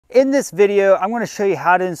In this video, I'm going to show you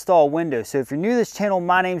how to install Windows. So if you're new to this channel,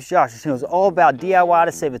 my name's Josh. This channel is all about DIY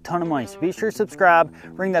to save a ton of money. So be sure to subscribe,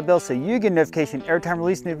 ring that bell so you get a notification every time I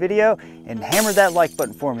release a new video, and hammer that like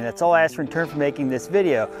button for me. That's all I ask for in return for making this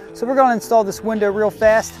video. So we're going to install this window real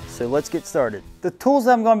fast, so let's get started. The tools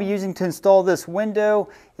I'm going to be using to install this window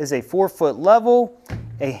is a 4-foot level,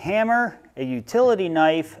 a hammer, a utility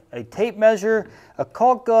knife, a tape measure, a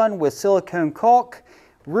caulk gun with silicone caulk,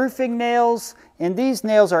 roofing nails, and these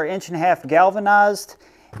nails are 1.5 inch galvanized.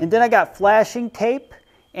 And then I got flashing tape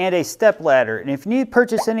and a step ladder. And if you need to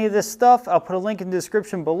purchase any of this stuff, I'll put a link in the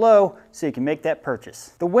description below so you can make that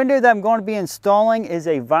purchase. The window that I'm going to be installing is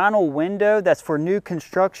a vinyl window that's for new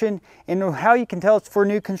construction. And how you can tell it's for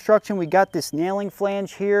new construction, we got this nailing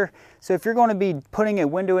flange here. So if you're going to be putting a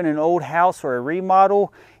window in an old house or a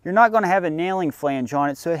remodel, you're not going to have a nailing flange on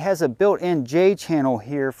it. So it has a built-in J channel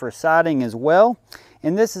here for siding as well.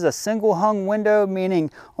 And this is a single hung window, meaning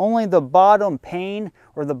only the bottom pane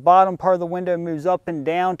or the bottom part of the window moves up and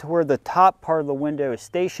down to where the top part of the window is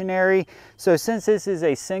stationary. So since this is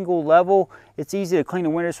a single level, it's easy to clean the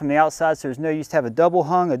windows from the outside, so there's no use to have a double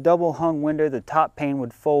hung window. The top pane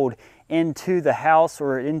would fold into the house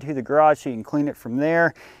or into the garage so you can clean it from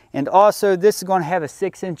there. And also this is going to have a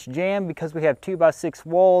 6-inch jamb because we have 2x6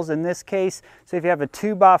 walls in this case. So if you have a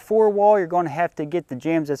 2x4 wall, you're going to have to get the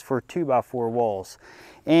jambs that's for 2x4 walls.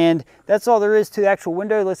 And that's all there is to the actual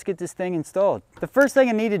window. Let's get this thing installed. The first thing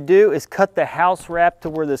I need to do is cut the house wrap to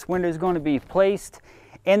where this window is going to be placed.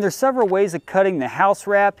 And there's several ways of cutting the house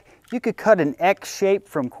wrap. You could cut an X shape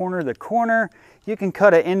from corner to corner. You can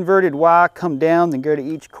cut an inverted Y, come down, then go to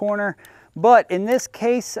each corner. But in this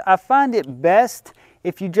case, I find it best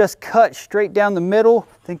if you just cut straight down the middle,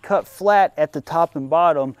 then cut flat at the top and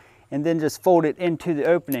bottom, and then just fold it into the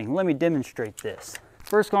opening. Let me demonstrate this.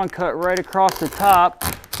 First, going to cut right across the top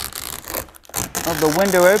of the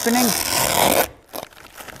window opening.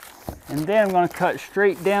 And then I'm going to cut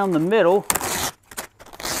straight down the middle.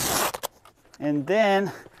 And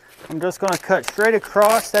then I'm just going to cut straight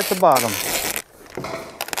across at the bottom.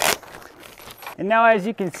 And now, as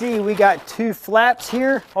you can see, we got 2 flaps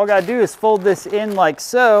here. All I gotta do is fold this in like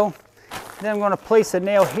so. Then I'm gonna place a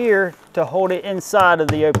nail here to hold it inside of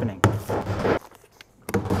the opening.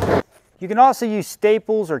 You can also use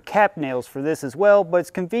staples or cap nails for this as well, but it's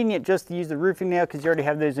convenient just to use the roofing nail because you already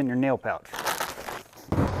have those in your nail pouch.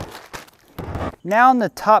 Now in the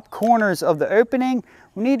top corners of the opening,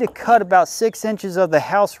 we need to cut about 6 inches of the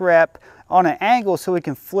house wrap on an angle so we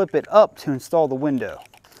can flip it up to install the window.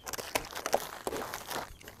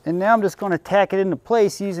 And now I'm just going to tack it into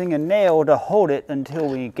place using a nail to hold it until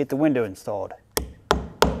we get the window installed.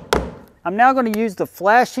 I'm now going to use the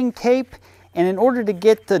flashing tape, and in order to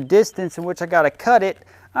get the distance in which I got to cut it,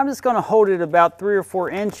 I'm just going to hold it about 3 or 4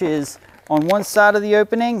 inches on one side of the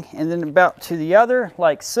opening and then about to the other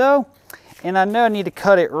like so. And I know I need to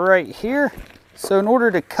cut it right here. So in order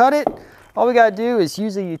to cut it, all we got to do is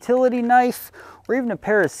use a utility knife or even a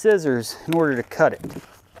pair of scissors in order to cut it.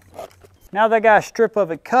 Now that I got a strip of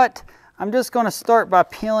it cut, I'm just going to start by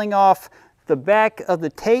peeling off the back of the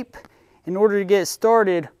tape in order to get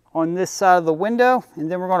started on this side of the window, and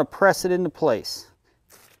then we're going to press it into place.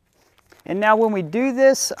 And now when we do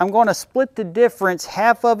this, I'm going to split the difference.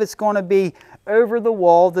 Half of it's going to be over the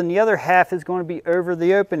wall, then the other half is going to be over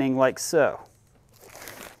the opening like so.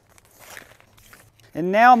 And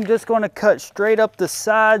now I'm just going to cut straight up the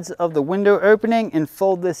sides of the window opening and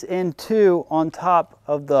fold this in too on top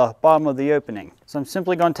of the bottom of the opening. So I'm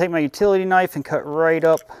simply going to take my utility knife and cut right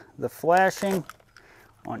up the flashing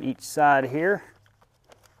on each side here.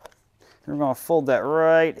 And we're going to fold that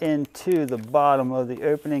right into the bottom of the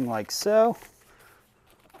opening like so.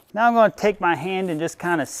 Now I'm going to take my hand and just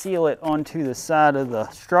kind of seal it onto the side of the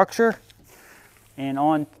structure and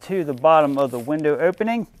onto the bottom of the window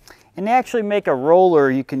opening. And they actually make a roller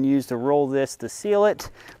you can use to roll this to seal it.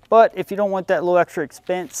 But if you don't want that little extra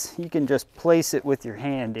expense, you can just place it with your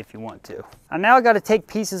hand if you want to. And now I got to take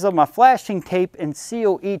pieces of my flashing tape and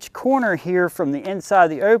seal each corner here from the inside of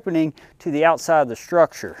the opening to the outside of the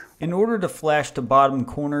structure. In order to flash the bottom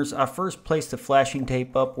corners, I first place the flashing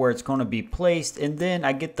tape up where it's going to be placed, and then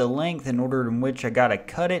I get the length in order in which I got to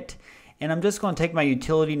cut it. And I'm just going to take my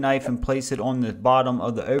utility knife and place it on the bottom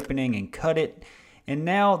of the opening and cut it. And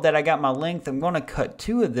now that I got my length, I'm going to cut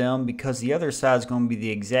 2 of them because the other side is going to be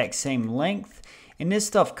the exact same length. And this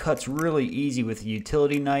stuff cuts really easy with a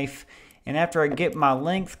utility knife. And after I get my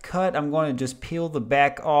length cut, I'm going to just peel the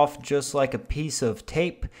back off just like a piece of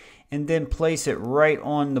tape and then place it right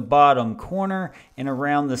on the bottom corner and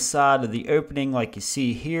around the side of the opening like you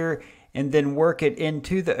see here. and then work it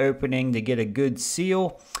into the opening to get a good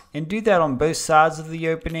seal, and do that on both sides of the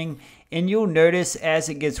opening. And you'll notice as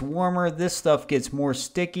it gets warmer, this stuff gets more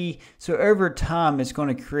sticky. So over time, it's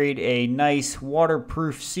going to create a nice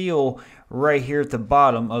waterproof seal right here at the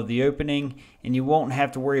bottom of the opening, and you won't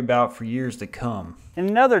have to worry about it for years to come. And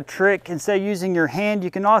another trick, instead of using your hand,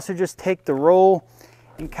 you can also just take the roll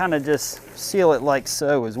and kind of just seal it like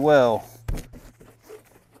so as well.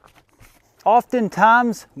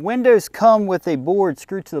 Oftentimes, windows come with a board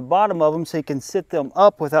screwed to the bottom of them so you can sit them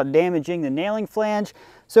up without damaging the nailing flange.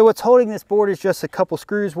 So what's holding this board is just a couple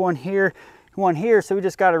screws, one here, one here, so we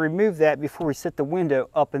just got to remove that before we sit the window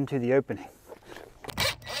up into the opening.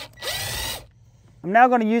 I'm now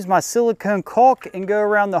going to use my silicone caulk and go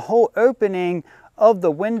around the whole opening of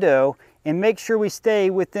the window and make sure we stay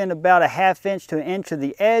within about a ½ inch to an inch of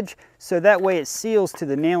the edge, so that way it seals to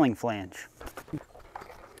the nailing flange.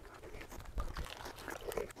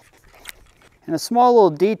 And a small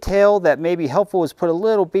little detail that may be helpful is put a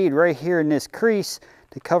little bead right here in this crease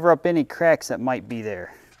to cover up any cracks that might be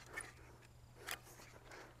there.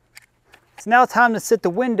 It's now time to sit the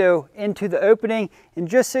window into the opening, and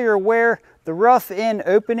just so you're aware, the rough end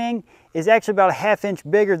opening is actually about a ½ inch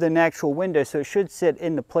bigger than the actual window, so it should sit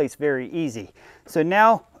into place very easy. So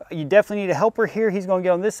now you definitely need a helper here. He's going to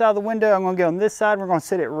get on this side of the window, I'm going to get on this side, and we're going to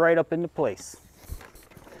sit it right up into place.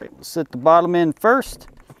 Right, we'll sit the bottom end first.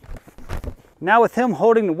 Now with him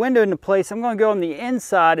holding the window into place, I'm going to go on the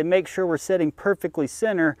inside and make sure we're sitting perfectly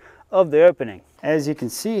center of the opening. As you can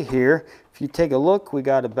see here, if you take a look, we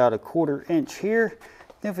got about a ½ inch here.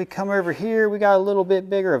 Then if we come over here, we got a little bit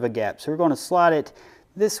bigger of a gap. So we're going to slide it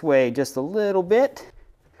this way just a little bit.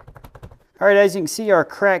 All right, as you can see, our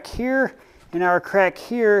crack here and our crack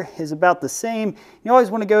here is about the same. You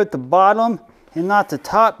always want to go at the bottom and not the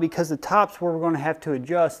top, because the top's where we're going to have to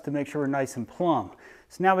adjust to make sure we're nice and plumb.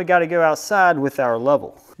 So now we got to go outside with our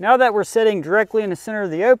level. Now that we're sitting directly in the center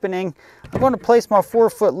of the opening, I'm going to place my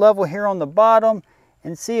 4-foot level here on the bottom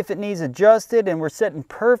and see if it needs adjusted, and we're sitting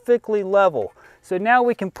perfectly level. So now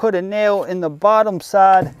we can put a nail in the bottom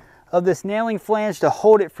side of this nailing flange to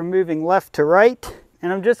hold it from moving left to right.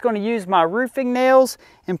 And I'm just going to use my roofing nails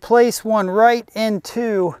and place one right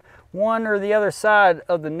into one or the other side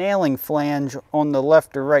of the nailing flange on the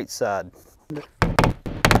left or right side.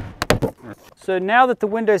 So now that the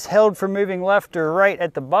window's held for moving left or right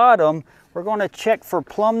at the bottom, we're going to check for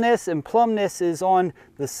plumbness, and plumbness is on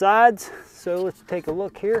the sides. So let's take a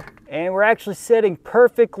look here. And we're actually setting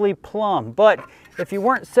perfectly plumb. But if you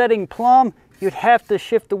weren't setting plumb, you'd have to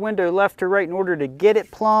shift the window left or right in order to get it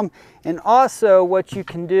plumb. And also what you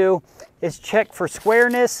can do is check for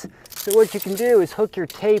squareness. So what you can do is hook your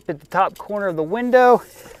tape at the top corner of the window,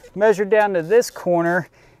 measure down to this corner,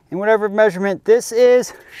 and whatever measurement this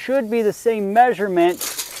is should be the same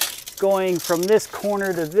measurement going from this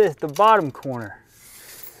corner to the bottom corner.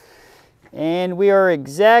 And we are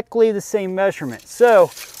exactly the same measurement. So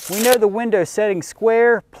we know the window setting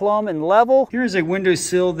square, plumb, and level. Here's a window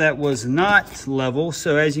sill that was not level.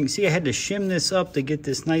 So as you can see, I had to shim this up to get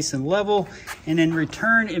this nice and level. And in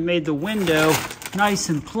return, it made the window nice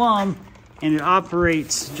and plumb, and it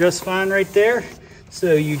operates just fine right there.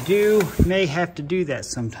 So you may have to do that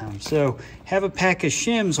sometimes. So have a pack of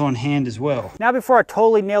shims on hand as well. Now before I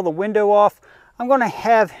totally nail the window off, I'm going to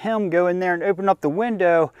have him go in there and open up the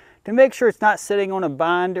window to make sure it's not sitting on a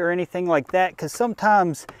bind or anything like that, because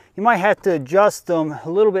sometimes you might have to adjust them a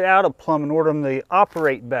little bit out of plumb in order for them to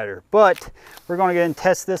operate better. But we're going to go ahead and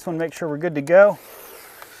test this one, make sure we're good to go.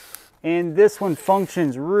 And this one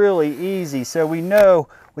functions really easy, so we know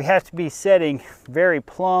we have to be setting very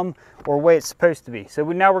plumb or way it's supposed to be. So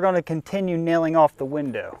now we're going to continue nailing off the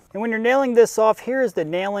window. And when you're nailing this off, here is the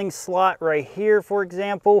nailing slot right here, for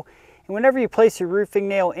example. And whenever you place your roofing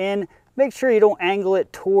nail in, make sure you don't angle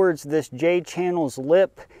it towards this J-channel's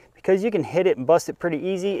lip, because you can hit it and bust it pretty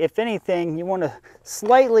easy. If anything, you want to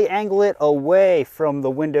slightly angle it away from the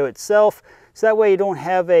window itself, so that way you don't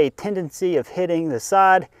have a tendency of hitting the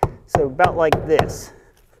side. So about like this.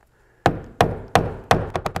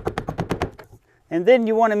 And then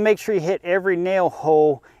you want to make sure you hit every nail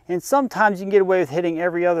hole, and sometimes you can get away with hitting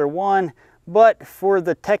every other one, but for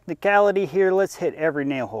the technicality here, let's hit every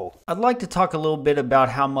nail hole. I'd like to talk a little bit about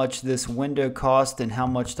how much this window cost and how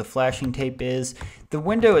much the flashing tape is. The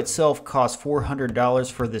window itself costs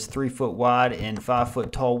 $400 for this 3-foot wide and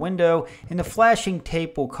 5-foot tall window, and the flashing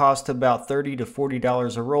tape will cost about $30 to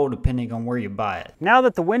 $40 a roll depending on where you buy it. Now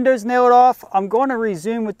that the window's nailed off, I'm going to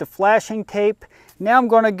resume with the flashing tape. Now I'm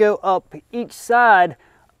going to go up each side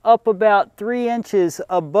up about 3 inches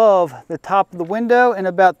above the top of the window and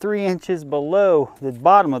about 3 inches below the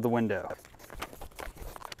bottom of the window.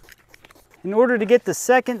 In order to get the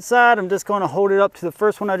second side, I'm just going to hold it up to the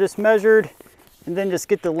first one I just measured and then just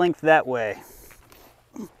get the length that way.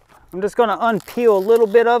 I'm just going to unpeel a little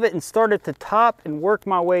bit of it and start at the top and work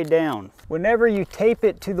my way down. Whenever you tape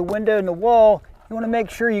it to the window and the wall, you want to make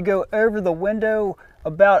sure you go over the window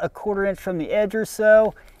about 1/4 inch from the edge or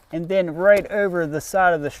so, and then right over the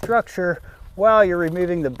side of the structure while you're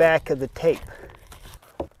removing the back of the tape.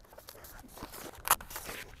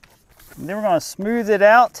 And then we're going to smooth it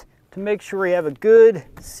out to make sure we have a good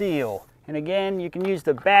seal. And again, you can use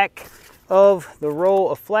the back of the roll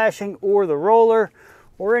of flashing or the roller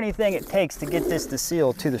or anything it takes to get this to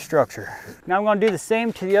seal to the structure. Now I'm going to do the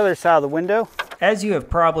same to the other side of the window. As you have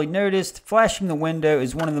probably noticed, flashing the window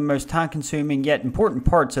is one of the most time-consuming yet important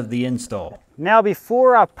parts of the install. Now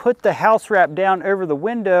before I put the house wrap down over the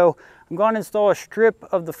window, I'm going to install a strip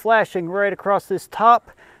of the flashing right across this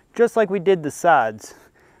top, just like we did the sides.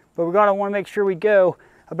 But we're going to want to make sure we go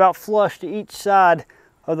about flush to each side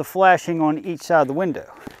of the flashing on each side of the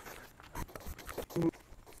window.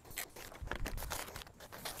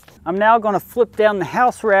 I'm now going to flip down the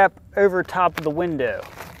house wrap over top of the window.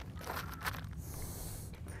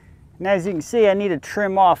 And as you can see, I need to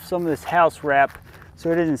trim off some of this house wrap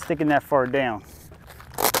so it isn't sticking that far down.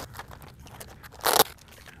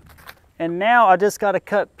 And now I just got to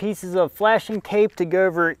cut pieces of flashing tape to go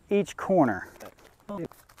over each corner.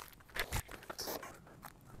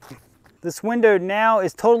 This window now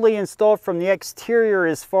is totally installed from the exterior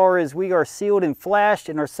as far as we are sealed and flashed,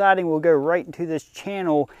 and our siding will go right into this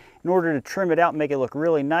channel in order to trim it out and make it look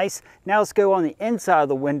really nice. Now let's go on the inside of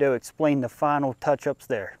the window, explain the final touch-ups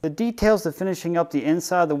there. The details of finishing up the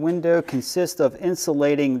inside of the window consist of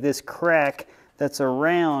insulating this crack that's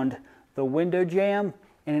around the window jamb.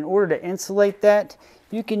 And in order to insulate that,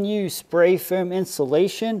 you can use spray foam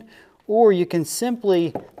insulation, or you can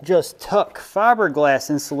simply just tuck fiberglass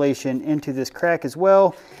insulation into this crack as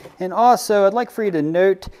well. And also, I'd like for you to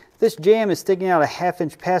note, this jamb is sticking out 1/2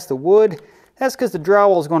 inch past the wood. That's because the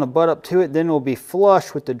drywall is going to butt up to it, then it will be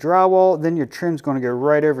flush with the drywall, then your trim's going to go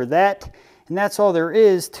right over that. And that's all there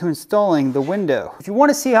is to installing the window. If you want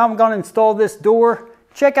to see how I'm going to install this door,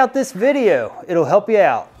 check out this video. It'll help you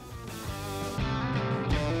out.